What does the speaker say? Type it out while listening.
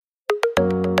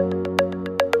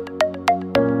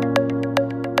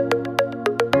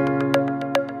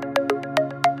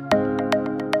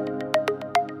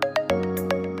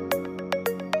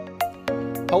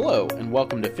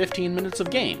15 Minutes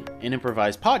of Game, an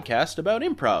improvised podcast about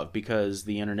improv because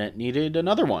the internet needed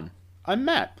another one. I'm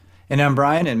Matt. And I'm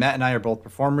Brian, and Matt and I are both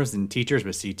performers and teachers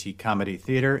with CT Comedy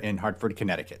Theater in Hartford,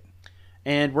 Connecticut.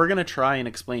 And we're going to try and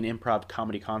explain improv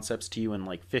comedy concepts to you in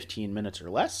like 15 minutes or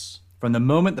less. From the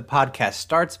moment the podcast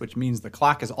starts, which means the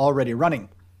clock is already running.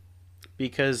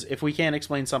 Because if we can't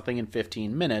explain something in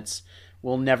 15 minutes,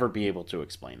 we'll never be able to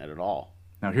explain it at all.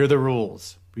 Now, here are the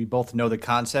rules. We both know the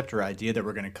concept or idea that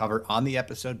we're going to cover on the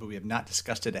episode, but we have not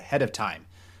discussed it ahead of time.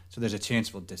 So there's a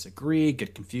chance we'll disagree,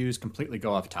 get confused, completely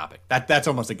go off topic. That's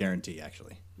almost a guarantee,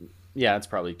 actually. Yeah, it's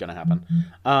probably going to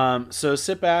happen. So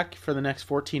sit back for the next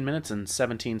 14 minutes and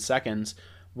 17 seconds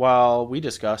while we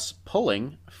discuss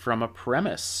pulling from a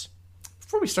premise.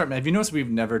 Before we start, Matt, have you noticed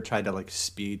we've never tried to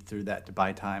speed through that to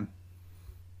buy time?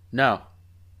 No.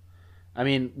 I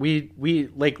mean, we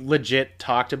legit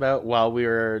talked about while we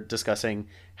were discussing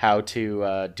how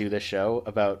to do this show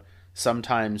about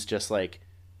sometimes just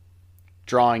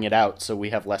drawing it out so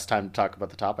we have less time to talk about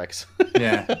the topics.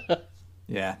 Yeah.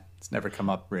 It's never come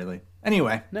up, really.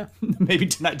 Anyway, no. Maybe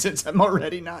tonight, since I'm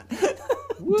already not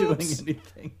doing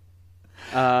anything.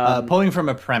 Pulling from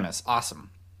a premise.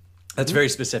 Awesome. That's very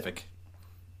specific.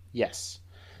 Yes.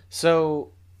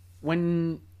 So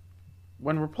when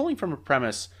we're pulling from a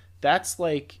premise, that's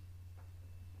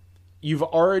you've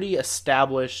already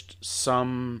established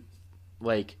some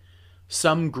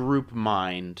group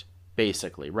mind,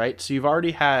 basically, right? So you've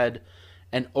already had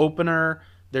an opener.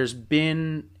 There's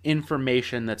been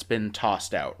information that's been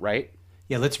tossed out, right?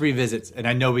 Yeah, let's revisit. And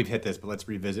I know we've hit this, but let's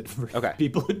revisit for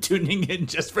people who are tuning in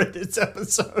just for this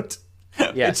episode.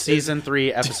 Yeah, season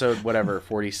 3, episode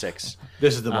 46.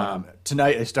 This is the one.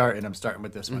 Tonight I start, and I'm starting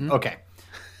with this one. Okay.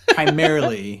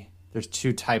 Primarily, there's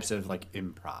two types of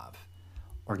improv.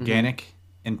 Organic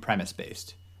and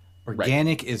premise-based.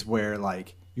 Organic is where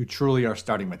you truly are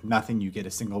starting with nothing. You get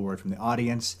a single word from the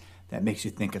audience that makes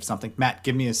you think of something. Matt,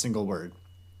 give me a single word.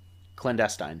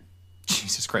 Clandestine.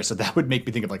 Jesus Christ. So that would make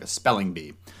me think of a spelling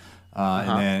bee.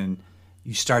 And then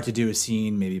you start to do a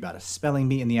scene maybe about a spelling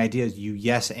bee. And the idea is you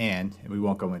and we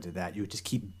won't go into that. You just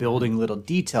keep building little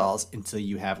details until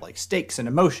you have stakes and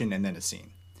emotion and then a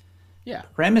scene. Yeah.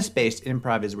 Premise-based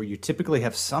improv is where you typically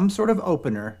have some sort of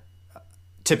opener.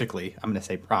 Typically, I'm going to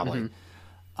say probably.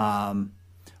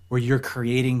 Where you're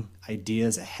creating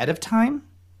ideas ahead of time.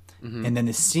 And then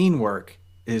the scene work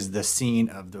is the scene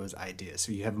of those ideas.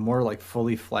 So you have more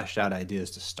fully fleshed out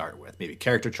ideas to start with. Maybe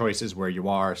character choices, where you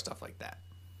are, stuff like that.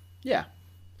 Yeah.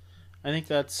 I think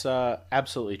that's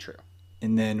absolutely true.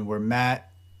 And then where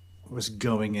Matt was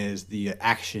going is the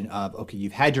action of, okay,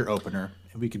 you've had your opener,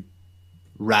 and we could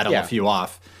rattle a few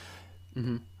off.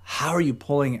 How are you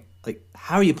pulling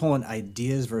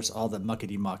ideas versus all the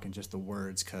muckety muck and just the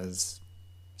words? Because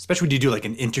especially when you do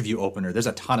an interview opener, there's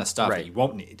a ton of stuff that you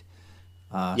won't need.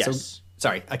 Yes. So,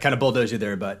 sorry, I kind of bulldozed you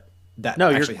there, but that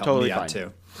actually helped totally me out fine.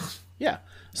 too. Yeah.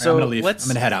 So I'm going to leave. I'm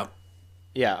going to head out.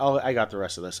 Yeah, I got the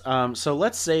rest of this. So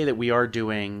let's say that we are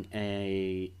doing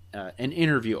an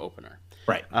interview opener.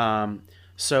 Right.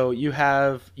 So you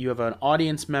have an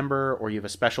audience member, or you have a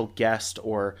special guest,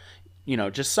 or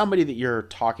just somebody that you're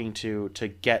talking to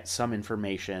get some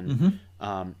information,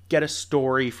 get a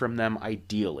story from them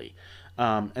ideally.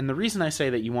 And the reason I say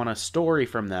that you want a story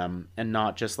from them and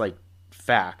not just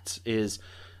facts is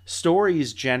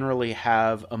stories generally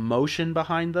have emotion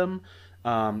behind them.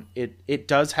 It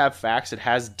does have facts, it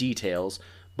has details,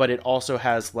 but it also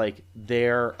has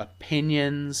their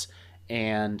opinions,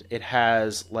 and it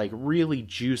has really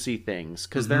juicy things,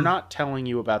 because they're not telling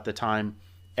you about the time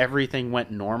everything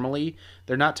went normally.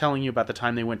 They're not telling you about the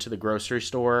time they went to the grocery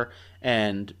store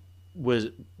and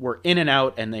were in and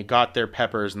out, and they got their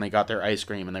peppers and they got their ice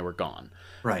cream and they were gone.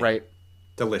 Right?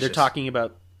 Delicious. They're talking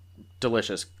about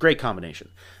delicious. Great combination.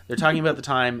 They're talking about the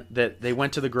time that they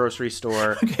went to the grocery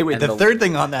store. Okay, wait. The third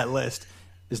thing on that list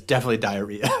is definitely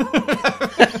diarrhea.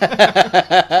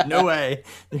 No way.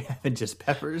 They're having just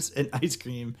peppers and ice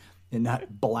cream and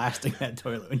not blasting that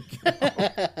toilet when you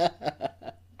get home.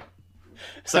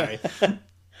 Sorry. And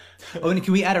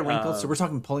can we add a wrinkle? So we're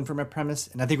talking pulling from a premise,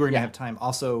 and I think we're going to have time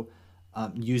also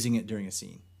using it during a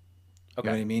scene. Okay.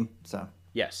 You know what I mean? So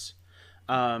yes.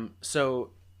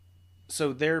 So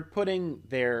they're putting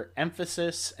their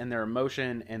emphasis and their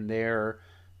emotion and their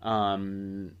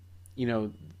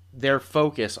their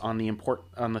focus on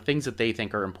the things that they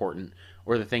think are important,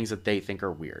 or the things that they think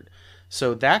are weird.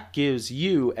 So that gives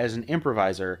you as an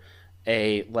improviser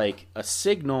a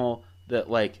signal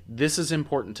that this is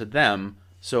important to them,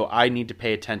 so I need to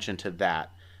pay attention to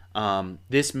that.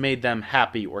 This made them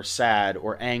happy or sad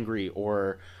or angry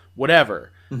or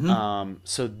whatever.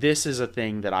 So this is a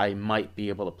thing that I might be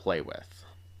able to play with.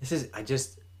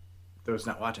 those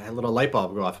not watching, I had a little light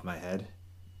bulb go off in my head.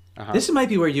 Uh-huh. This might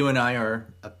be where you and I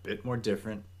are a bit more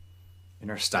different in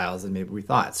our styles than maybe we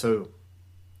thought. So,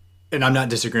 and I'm not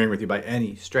disagreeing with you by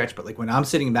any stretch, but like when I'm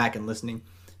sitting back and listening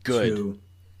to,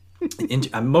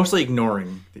 I'm mostly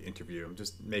ignoring the interview. I'm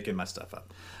just making my stuff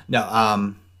up. No,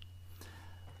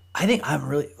 I think I'm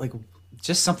really like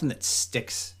just something that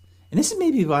sticks. And this is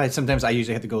maybe why sometimes I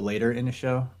usually have to go later in a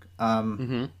show.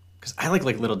 Because I like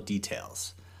little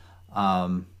details.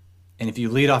 And if you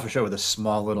lead off a show with a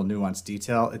small little nuanced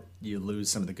detail, you lose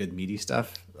some of the good meaty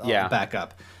stuff. I'll back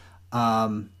up.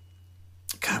 God,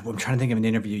 I'm trying to think of an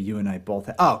interview you and I both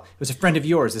had. Oh, it was a friend of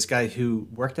yours, this guy who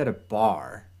worked at a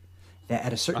bar that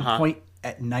at a certain point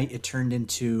at night it turned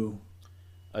into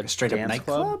a straight up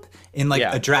nightclub. In like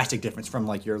a drastic difference from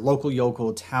like your local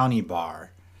yokel towny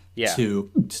bar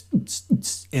to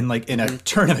in a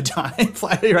turn of a dime,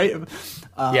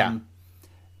 right?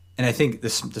 And I think the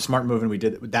smart move, and we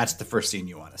did, that's the first scene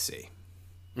you want to see,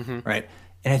 right?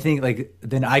 And I think like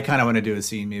then I kind of want to do a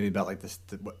scene maybe about like this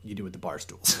what you do with the bar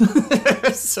stools.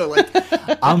 So like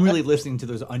I'm really listening to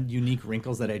those unique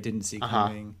wrinkles that I didn't see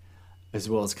coming, as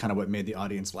well as kind of what made the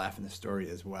audience laugh in the story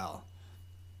as well.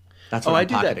 That's what I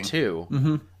do that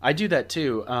too. I do that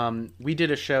too. We did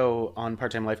a show on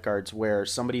Part-Time Lifeguards where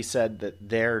somebody said that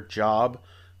their job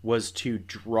was to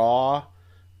draw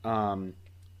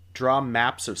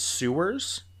maps of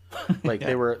sewers. Like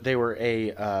they were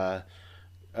a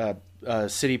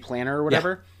city planner or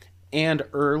whatever. And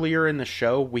earlier in the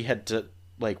show we had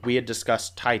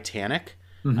discussed Titanic.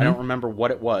 I don't remember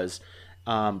what it was,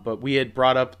 but we had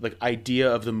brought up the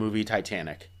idea of the movie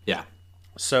Titanic.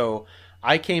 So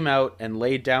I came out and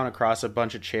laid down across a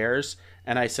bunch of chairs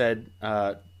and I said,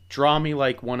 draw me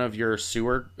like one of your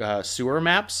sewer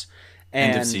maps.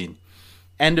 And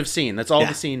end of scene. That's all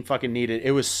the scene fucking needed.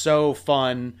 It was so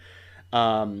fun.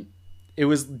 It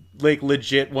was like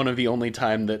legit one of the only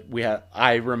time that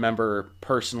I remember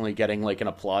personally getting like an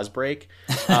applause break.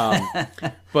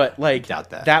 But like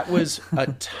that was a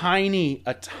tiny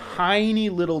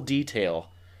little detail.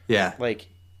 Like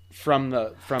from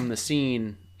the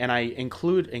scene, and I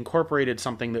incorporated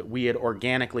something that we had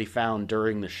organically found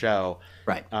during the show,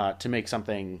 to make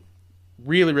something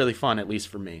really, really fun, at least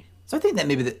for me. So I think that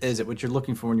maybe is it what you're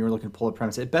looking for when you're looking to pull a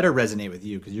premise. It better resonate with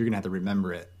you because you're gonna have to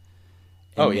remember it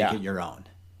and make it your own.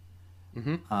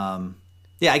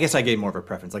 I guess I gave more of a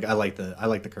preference. Like I like the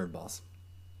curveballs.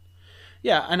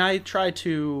 Yeah, and I try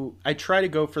to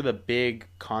go for the big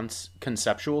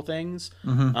conceptual things.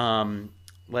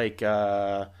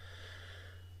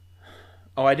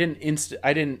 I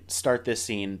didn't start this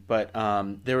scene, but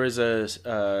there was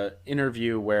a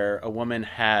interview where a woman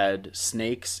had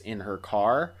snakes in her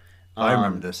car. I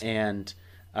remember this. And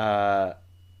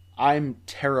I'm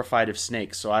terrified of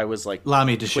snakes, so I was like, allow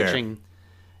me to share.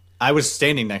 I was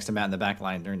standing next to Matt in the back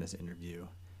line during this interview,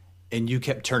 and you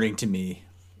kept turning to me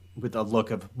with a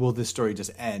look of, will this story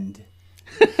just end?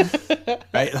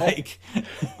 Right? Like,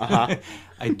 I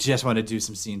just want to do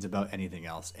some scenes about anything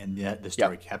else, and yet the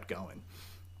story kept going.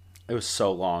 It was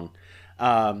so long.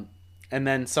 And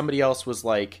then somebody else was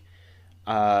like,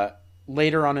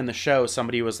 later on in the show,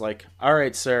 somebody was like, all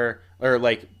right, sir, or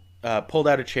like pulled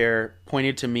out a chair,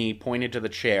 pointed to me, pointed to the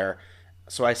chair.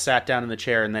 So I sat down in the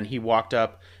chair, and then he walked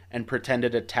up and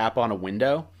pretended to tap on a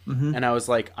window. And I was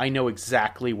like, I know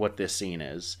exactly what this scene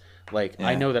is. Like,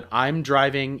 I know that I'm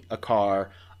driving a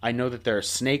car. I know that there are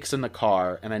snakes in the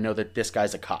car, and I know that this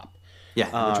guy's a cop.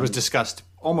 Yeah, which was discussed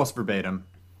almost verbatim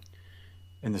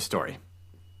in the story.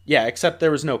 Yeah, except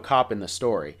there was no cop in the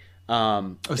story.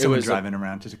 Someone was driving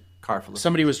around, just a car full of...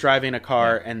 Somebody was driving a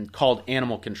car and called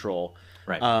animal control.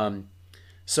 Right.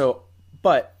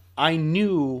 But I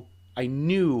knew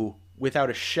without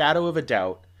a shadow of a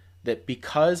doubt that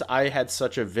because I had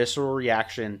such a visceral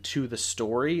reaction to the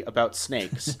story about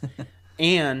snakes,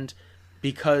 and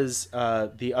because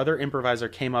the other improviser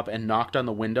came up and knocked on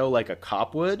the window like a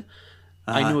cop would,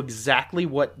 I knew exactly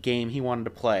what game he wanted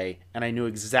to play, and I knew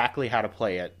exactly how to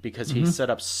play it because he set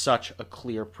up such a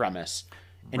clear premise,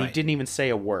 and he didn't even say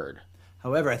a word.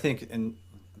 However, I think, and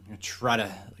I'm going to try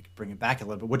to bring it back a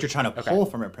little bit, what you're trying to pull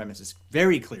from a premise is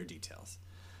very clear details.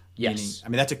 Yes. Meaning, I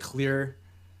mean, that's a clear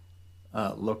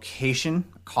location,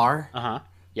 car.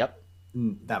 Yep.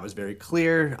 That was very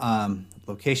clear.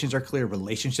 Locations are clear.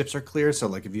 Relationships are clear. So,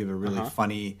 like, if you have a really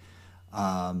funny,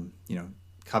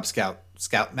 Cub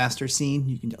Scoutmaster scene,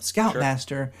 you can tell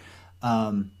Scoutmaster.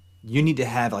 You need to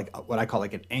have like what I call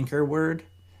like an anchor word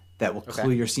that will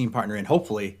clue your scene partner in,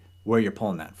 hopefully, where you're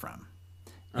pulling that from.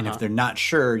 And if they're not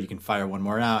sure, you can fire one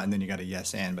more out, and then you got a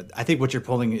yes and. But I think what you're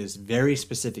pulling is very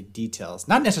specific details,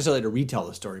 not necessarily to retell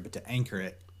the story, but to anchor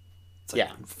it It's like Yeah.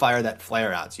 you can fire that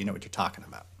flare out so you know what you're talking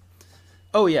about.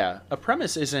 Oh yeah, a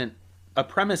premise isn't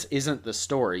the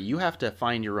story. You have to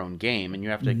find your own game, and you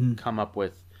have to come up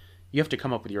with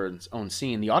your own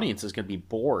scene. The audience is going to be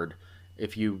bored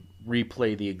if you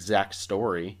replay the exact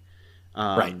story.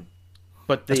 Right.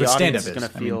 But That's the what audience stand-up is is. going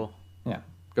to I mean, feel yeah.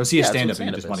 Go see a Yeah, that's what stand-up and you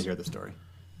stand-up just want to is. hear the story.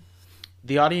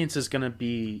 the audience is going to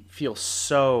be feel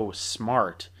so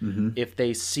smart if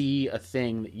they see a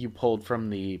thing that you pulled from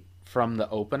the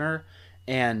opener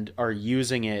and are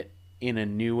using it in a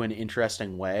new and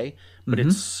interesting way, but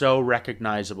it's so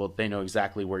recognizable that they know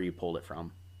exactly where you pulled it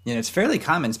from. And it's fairly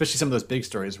common, especially some of those big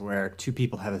stories where two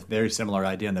people have a very similar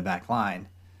idea in the back line.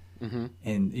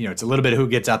 And, it's a little bit of who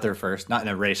gets out there first, not in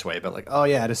a race way, but like, oh,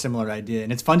 yeah, I had a similar idea.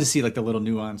 And it's fun to see like the little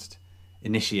nuanced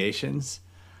initiations.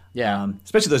 Yeah.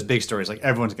 Especially those big stories. Like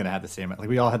everyone's going to have the same, like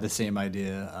we all had the same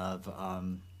idea of,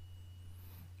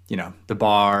 the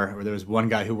bar, or there was one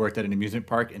guy who worked at an amusement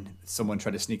park and someone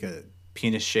tried to sneak a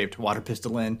penis-shaped water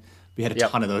pistol in. We had a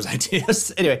ton of those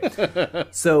ideas. Anyway,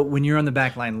 so when you're on the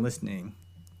back line listening,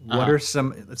 what are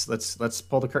some? Let's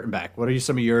pull the curtain back. What are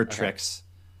some of your tricks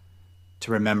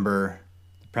to remember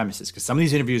the premises? Because some of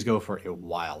these interviews go for a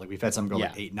while. Like we've had some go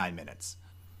like 8-9 minutes.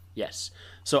 Yes.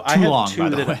 So Too I have long, two by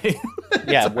the that way.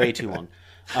 yeah, way too long.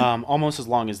 Almost as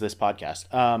long as this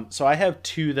podcast. So I have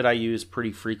two that I use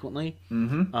pretty frequently.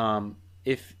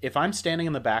 If I'm standing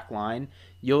in the back line,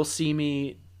 you'll see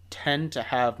me tend to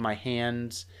have my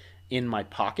hands in my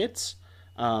pockets.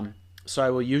 So I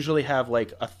will usually have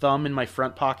like a thumb in my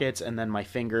front pockets and then my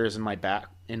fingers in my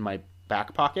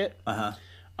back pocket.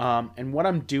 And what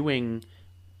I'm doing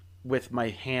with my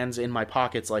hands in my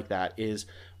pockets like that is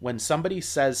when somebody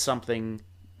says something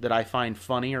that I find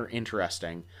funny or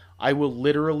interesting, I will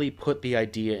literally put the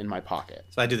idea in my pocket.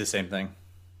 So I do the same thing.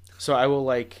 So I will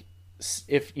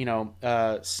if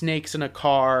snakes in a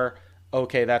car,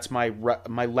 okay, that's my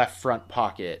left front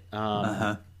pocket.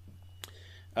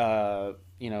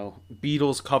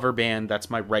 Beatles cover band, that's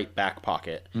my right back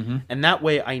pocket. And that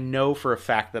way I know for a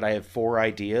fact that I have 4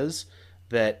 ideas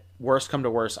that, worst come to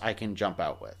worst, I can jump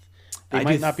out with. They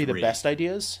might not be the best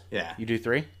ideas. Yeah. You do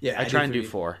 3? Yeah, I try and do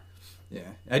 4. Yeah,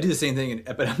 I do the same thing,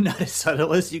 but I'm not as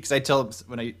subtle as you, because I tell them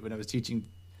when I was teaching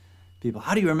people,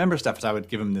 how do you remember stuff? So I would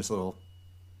give them this little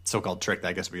so-called trick that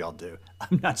I guess we all do.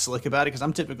 I'm not slick about it because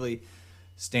I'm typically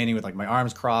standing with like my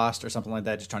arms crossed or something like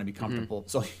that, just trying to be comfortable.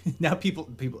 So now people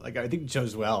like, I think Joe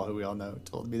Zwell, who we all know,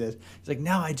 told me this. He's like,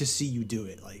 now I just see you do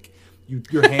it. Like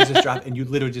your hands just drop and you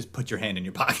literally just put your hand in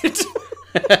your pocket.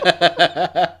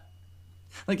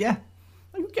 Like, yeah,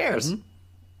 like who cares?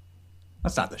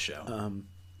 That's not the show.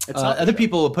 Other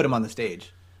people will put them on the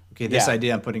stage. Okay, this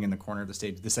idea I'm putting in the corner of the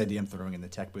stage. This idea I'm throwing in the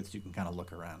tech booth. So you can kind of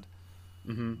look around.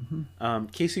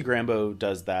 Casey Grambo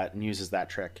does that and uses that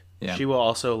trick. Yeah. She will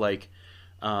also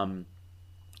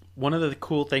one of the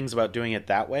cool things about doing it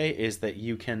that way is that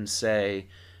you can say,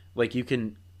 you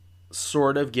can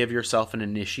sort of give yourself an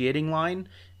initiating line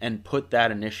and put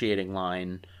that initiating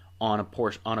line on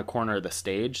a corner of the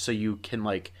stage, so you can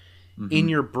in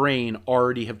your brain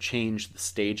already have changed the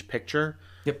stage picture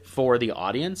for the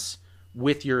audience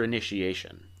with your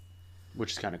initiation,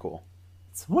 which is kind of cool.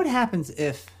 So what happens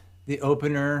if the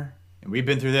opener, and we've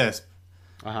been through this,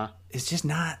 it's just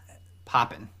not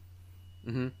popping?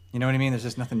 You know what I mean? There's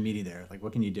just nothing meaty there. Like,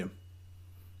 what can you do?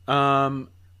 What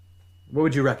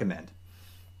would you recommend?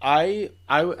 I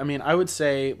mean, I would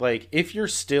say, if you're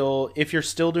still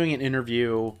doing an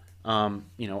interview,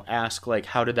 ask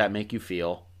how did that make you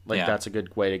feel? That's a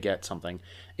good way to get something.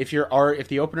 If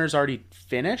the opener's already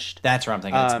finished, that's where I'm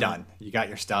thinking it's done. You got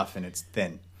your stuff and it's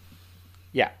thin.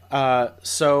 Yeah.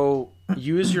 So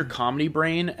use your comedy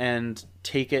brain and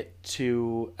take it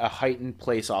to a heightened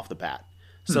place off the bat.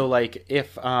 So if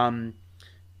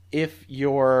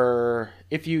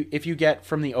you get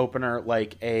from the opener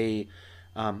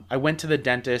I went to the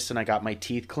dentist and I got my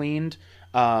teeth cleaned.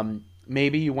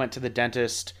 Maybe you went to the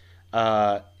dentist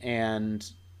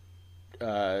and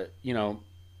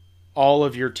all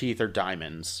of your teeth are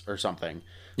diamonds or something.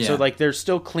 Yeah. So they're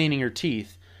still cleaning your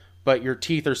teeth, but your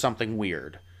teeth are something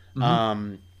weird.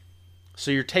 So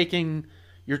you're taking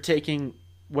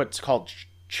what's called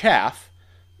chaff.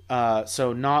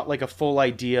 So not like a full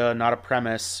idea, not a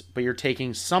premise, but you're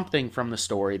taking something from the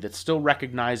story that's still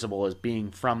recognizable as being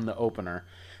from the opener,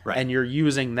 and you're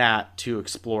using that to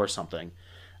explore something.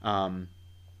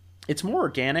 It's more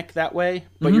organic that way,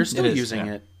 but you're still using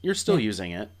it. You're still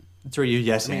using it. That's where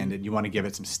you and you want to give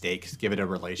it some stakes, give it a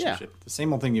relationship. Yeah. The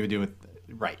same old thing you would do with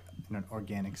in an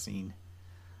organic scene.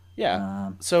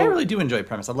 Yeah. So I really do enjoy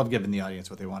premise. I love giving the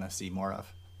audience what they want to see more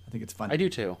of. I think it's fun. I do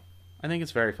too. I think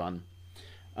it's very fun.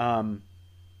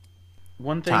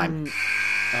 one thing. Time.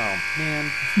 Oh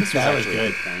man, this was That was actually good. a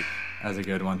good point. That was a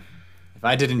good one. If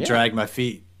I didn't Yeah. drag my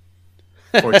feet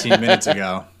 14 minutes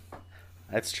ago,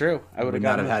 That's true. I would would have not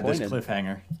gotten have had this appointed.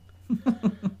 cliffhanger.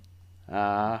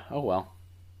 Oh well.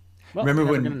 Well, Remember we're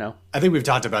never when? gonna know. I think we've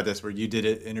talked about this, where you did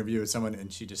an interview with someone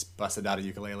and she just busted out a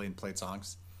ukulele and played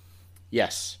songs.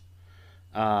 Yes.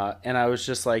 And I was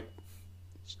just like,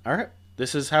 all right,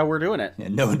 this is how we're doing it.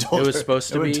 And no one told It was her- supposed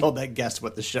to no one be- told that guest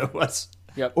what the show was.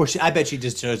 Yep. Or I bet she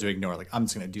just chose to ignore. Like, I'm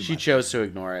just going to do. She my chose to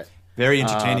ignore it. Very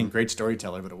entertaining, great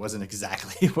storyteller, but it wasn't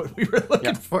exactly what we were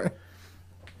looking for.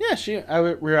 Yeah, I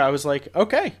was like,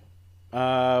 okay,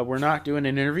 we're not doing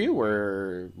an interview.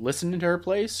 We're listening to her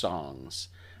play songs,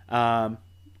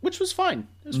 which was fine.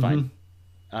 It was fine.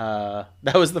 That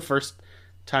was the first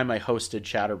time I hosted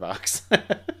Chatterbox, and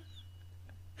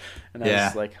I Yeah.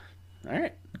 was like, all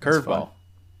right, fun. curveball.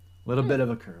 A little bit of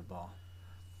a curveball.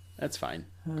 That's fine.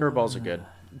 Curveballs are good.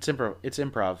 It's improv. It's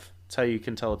improv. It's how you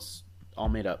can tell it's all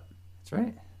made up. That's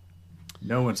right.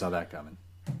 No one saw that coming.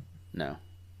 No.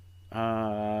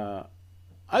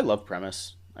 I love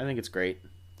Premise. I think it's great.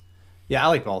 Yeah, I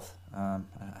like both. I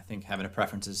think having a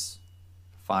preference is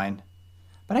fine.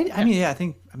 But I mean, I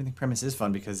think premise is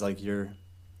fun because like you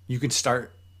can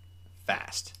start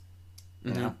fast.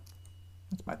 You know,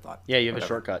 that's my thought. Yeah, you have a Whatever.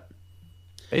 shortcut.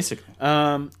 Basically.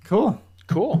 Cool.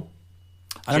 Cool.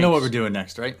 I don't know what Jinx. we're doing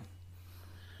next, right?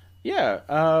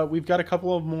 Yeah, we've got a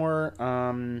couple of more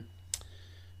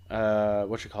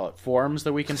what you call it, forums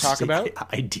that we can talk about.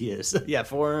 Ideas. Yeah,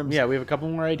 forums. Yeah, we have a couple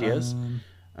more ideas.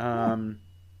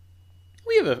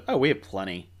 We have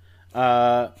plenty.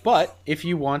 But if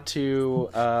you want to,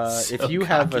 if you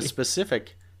have a cocky.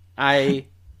 specific, I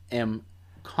am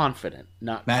confident.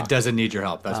 Not Matt cocky. doesn't need your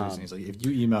help. That's what he's saying. He's like, if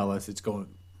you email us, it's going.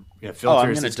 Yeah, I'm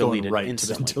filters. gonna It's going delete it right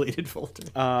instantly. to the deleted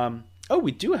folder. Oh,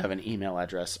 we do have an email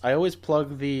address. I always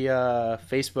plug the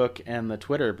Facebook and the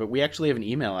Twitter, but we actually have an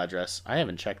email address. I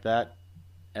haven't checked that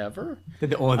ever. I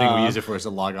think the only thing we use it for is to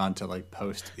log on to like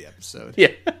post the episode. Yeah.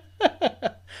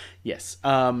 Yes.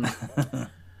 Yeah,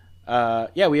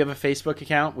 we have a Facebook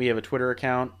account. We have a Twitter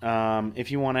account.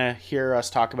 If you want to hear us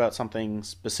talk about something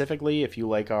specifically, if you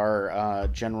like our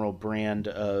general brand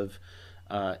of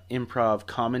improv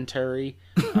commentary,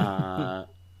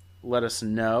 let us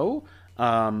know.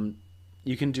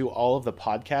 You can do all of the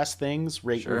podcast things,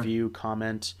 rate, Sure. review,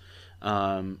 comment.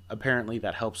 Apparently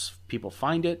that helps people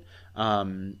find it.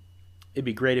 It'd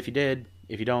be great if you did.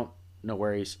 If you don't, no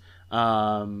worries. We're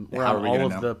how on are we all gonna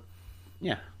of know? the,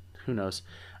 yeah, who knows?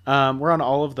 We're on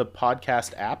all of the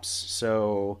podcast apps.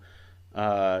 So,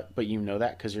 but you know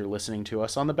that because you're listening to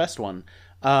us on the best one.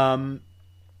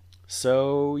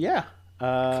 So yeah,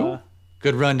 Cool.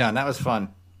 Good rundown. That was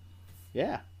fun.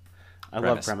 yeah, I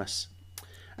Premise. love Premise.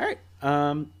 All right.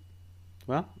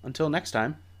 Well, until next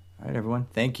time. All right, everyone.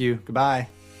 Thank you. Goodbye.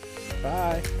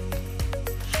 Bye.